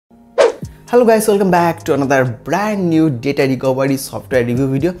Hello guys, welcome back to another brand new data recovery software review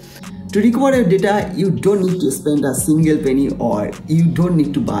video. To recover your data, you don't need to spend a single penny or you don't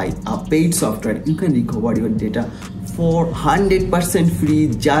need to buy a paid software. You can recover your data for 100% free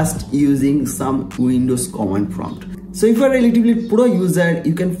just using some Windows command prompt. So if you are a relatively pro user,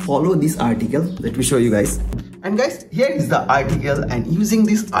 you can follow this article. Let me show you guys. And guys, here is the article, and using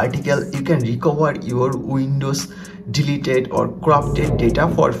this article you can recover your Windows deleted or corrupted data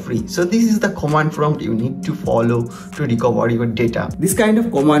for free. So this is the command prompt you need to follow to recover your data. This kind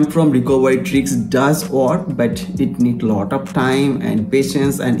of command prompt recovery tricks does work, but it needs a lot of time and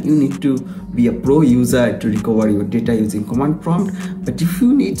patience, and you need to be a pro user to recover your data using command prompt. But if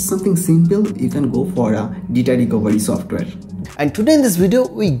you need something simple, you can go for a data recovery software. And today in this video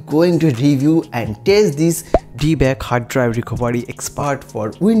we're going to review and test this debug hard drive recovery expert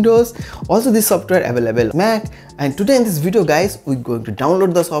for Windows. Also this software available on Mac, and today in this video guys we're going to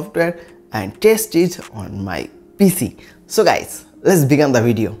download the software and test it on my PC. So guys, let's begin the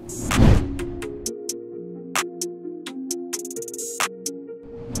video.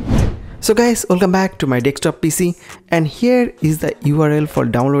 So guys, welcome back to my desktop PC, and here is the URL for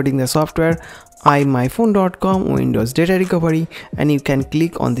downloading the software: imyphone.com Windows Data Recovery, and you can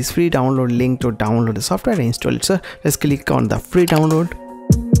click on this free download link to download the software and install it. So let's click on the free download.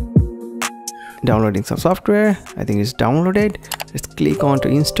 Downloading some software, I think it's downloaded. Let's click on to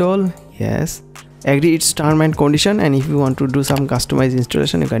install. Yes, agree its term and condition, and if you want to do some customized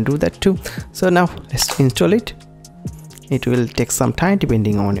installation you can do that too. So now let's install it. It will take some time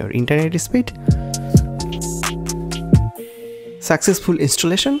depending on your internet speed. Successful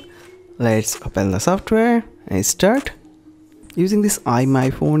installation. Let's open the software and start. Using this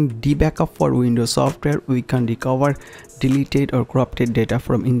iMyPhone debug for Windows software, we can recover deleted or corrupted data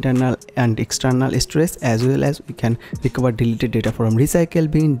from internal and external storage, as well as we can recover deleted data from recycle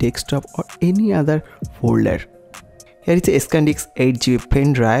bin, desktop, or any other folder. Here is a ScanDisk 8GB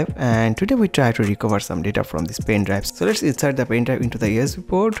pen drive, and today we try to recover some data from this pen drive. So let's insert the pen drive into the USB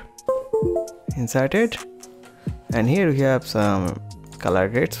port. Insert it, and here we have some color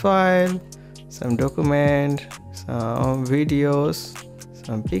grades file, some document, some videos,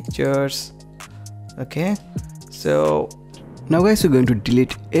 some pictures. Okay, so now guys, we're going to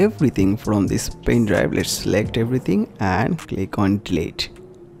delete everything from this pen drive. Let's select everything and click on delete.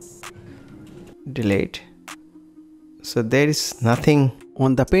 Delete. So there is nothing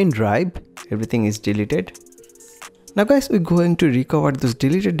on the pen drive, everything is deleted. Now guys, we're going to recover this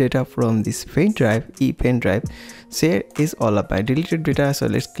deleted data from this pen drive, pen drive. So here is all of my deleted data. So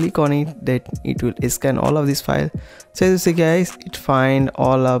let's click on it, that it will scan all of this file. So as you see guys, it find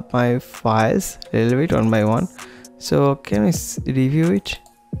all of my files relevant one by one. So can we review it?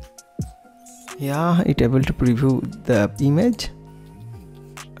 Yeah, it able to preview the image.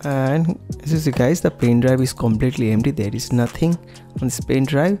 And as you see guys, the pen drive is completely empty. There is nothing on this pen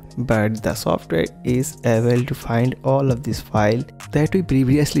drive, but the software is able to find all of this file that we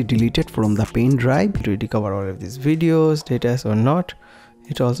previously deleted from the pen drive. It will recover all of these videos, data or not.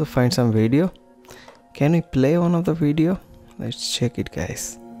 It also finds some video. Can we play one of the video? Let's check it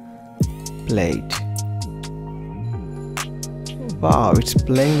guys. Play it. Wow, it's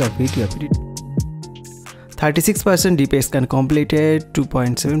playing the video. 36% DP scan completed,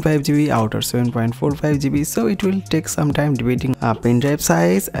 2.75 GB out of 7.45 GB. So it will take some time depending on pen drive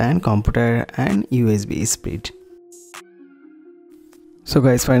size and computer and USB speed. So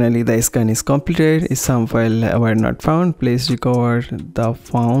guys, finally the scan is completed. If some file were not found, please recover the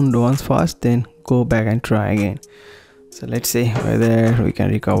found ones first, then go back and try again. So let's see whether we can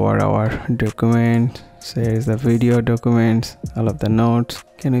recover our document. So here is the video, documents, all of the notes.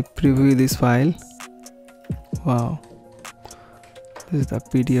 Can we preview this file? Wow, this is the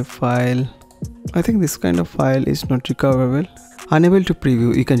PDF file. I think this kind of file is not recoverable. Unable to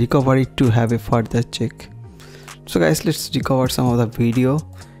preview, you can recover it to have a further check. So guys, let's recover some of the video.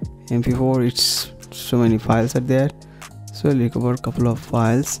 MP4, it's so many files are there. So we'll recover a couple of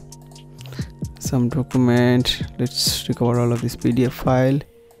files. Some document, let's recover all of this PDF file,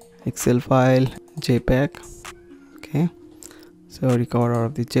 Excel file, JPEG. Okay, so recover all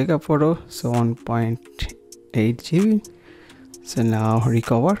of the JPEG photo. So 1.8 GB. So now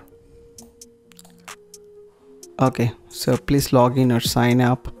recover. Okay, so please log in or sign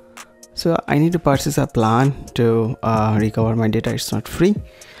up. So I need to purchase a plan to recover my data. It's not free.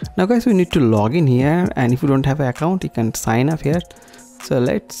 Now guys, we need to log in here, and if you don't have an account, you can sign up here. So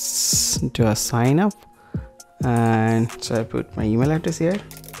let's do a sign up, and so I put my email address here.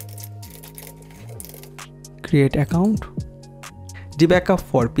 Create account. Debug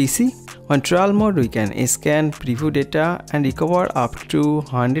for PC. On trial mode, we can scan preview data and recover up to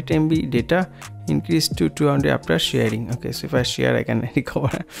 100 MB data, increase to 200 after sharing. Okay, so if I share, I can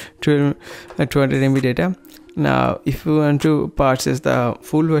recover 200 MB data. Now if you want to purchase the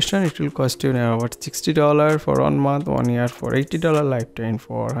full version, it will cost you now about $60 for 1 month, 1 year for $80, lifetime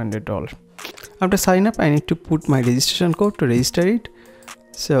for $100. After sign up, I need to put my registration code to register it.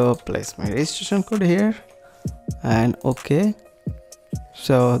 So place my registration code here and okay.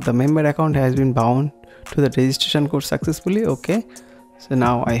 So the member account has been bound to the registration code successfully. Okay, so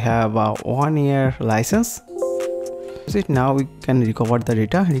now I have a 1 year license. So now we can recover the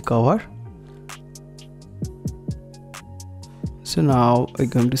data. Recover. So now we're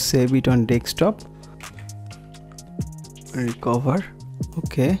going to save it on desktop. Recover.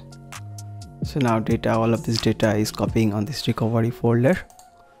 Okay, so now data, all of this data is copying on this recovery folder.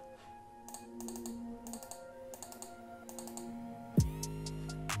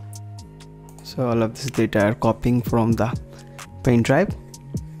 So all of this data are copying from the pen drive.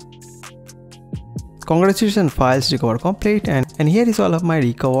 Congratulations, files recover complete, and here is all of my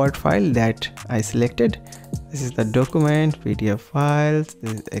recovered file that I selected. This is the document, PDF files,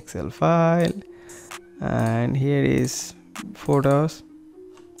 this is Excel file, and here is photos.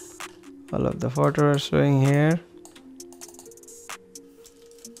 All of the photos are showing here.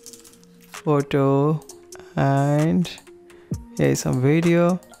 Photo, and here is some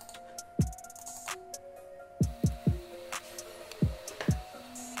video.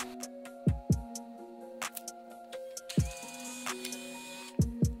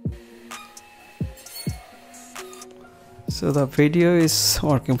 So the video is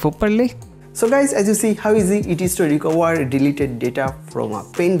working properly. So guys, as you see how easy it is to recover deleted data from a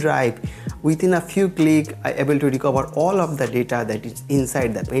pen drive. Within a few clicks, I am able to recover all of the data that is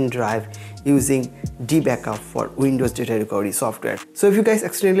inside the pen drive using dbackup for Windows data recovery software. So if you guys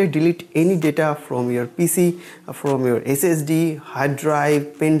accidentally delete any data from your PC, from your SSD, hard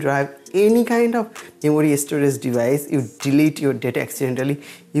drive, pen drive, any kind of memory storage device, you delete your data accidentally,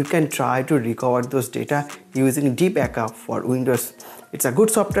 you can try to recover those data using dbackup for Windows. It's a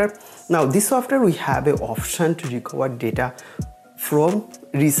good software. Now this software, we have an option to recover data from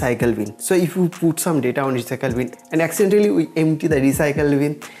recycle bin. So if you put some data on recycle bin and accidentally we empty the recycle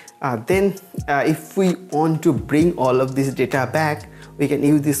bin, then if we want to bring all of this data back, we can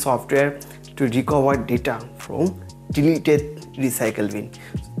use this software to recover data from deleted recycle bin.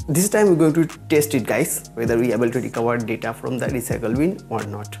 This time we're going to test it, guys, whether we are able to recover data from the recycle bin or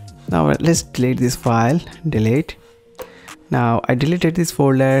not. Now let's delete this file. Delete. Now I deleted this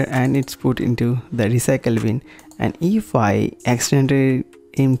folder and it's put into the recycle bin. And if I accidentally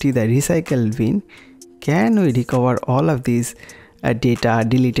empty the recycle bin, can we recover all of these data,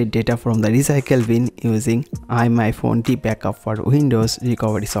 deleted data from the recycle bin using iMyFone dbackup for Windows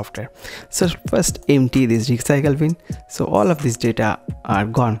recovery software? So first empty this recycle bin. So all of this data are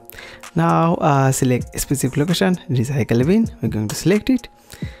gone. Now select specific location, recycle bin. We're going to select it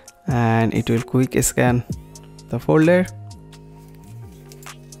and it will quick scan the folder.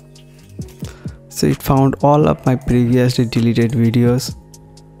 So it found all of my previously deleted videos.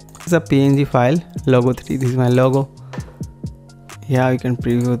 This is a PNG file, logo 3, this is my logo. Yeah, you can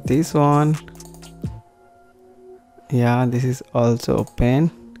preview this one. Yeah, this is also open.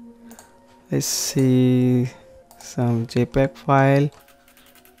 Let's see some JPEG file.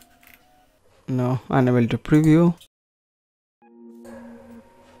 No, unable to preview.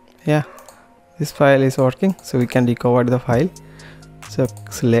 Yeah, this file is working, so we can recover the file. So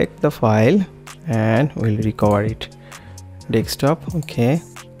select the file and we'll recover it. Desktop, okay.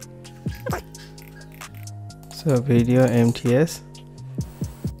 So video MTS.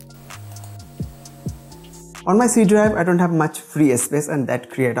 On my C drive, I don't have much free space and that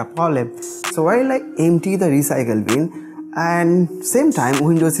create a problem. So while I empty the recycle bin and same time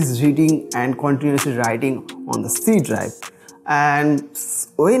Windows is reading and continuously writing on the C drive, and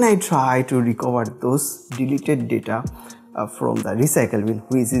when I try to recover those deleted data from the recycle bin,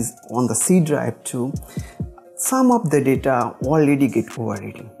 which is on the C drive too, some of the data already get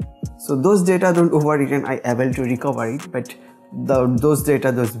overwritten. So those data don't overwritten, I able to recover it, but those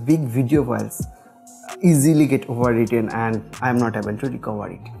data, those big video files easily get overwritten and I am not able to recover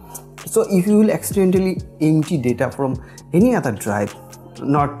it. So if you will accidentally empty data from any other drive,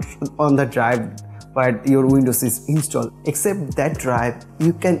 not on the drive but your Windows is installed, except that drive,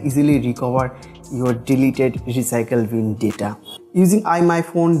 you can easily recover your deleted recycle bin data using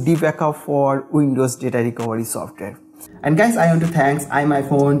iMyFone dbackup for Windows data recovery software. And guys, I want to thank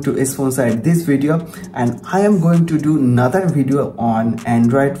iMyFone to sponsor this video, and I am going to do another video on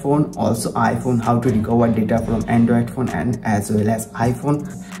Android phone, also iPhone, how to recover data from Android phone and as well as iPhone.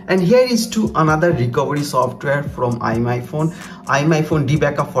 And here is to another recovery software from iMyFone. iMyFone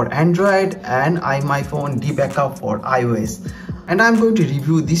dBackup for Android and iMyFone dBackup for iOS. And I'm going to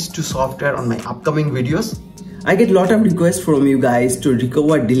review these two software on my upcoming videos. I get a lot of requests from you guys to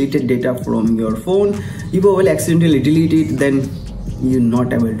recover deleted data from your phone. If you will accidentally delete it, then you're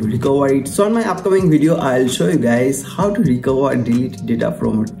not able to recover it. So on my upcoming video, I'll show you guys how to recover deleted data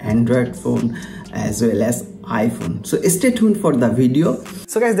from Android phone as well as iPhone. So stay tuned for the video.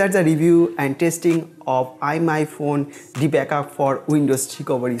 So guys, that's a review and testing of iMyFone dBackup for Windows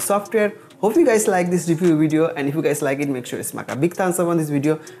recovery software. Hope you guys like this review video, and if you guys like it, make sure to smack a big thumbs up on this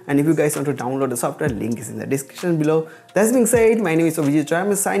video. And if you guys want to download the software, link is in the description below. That being said, my name is Vijay.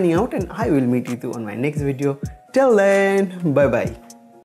 I'm signing out, and I will meet you on my next video. Till then, bye bye.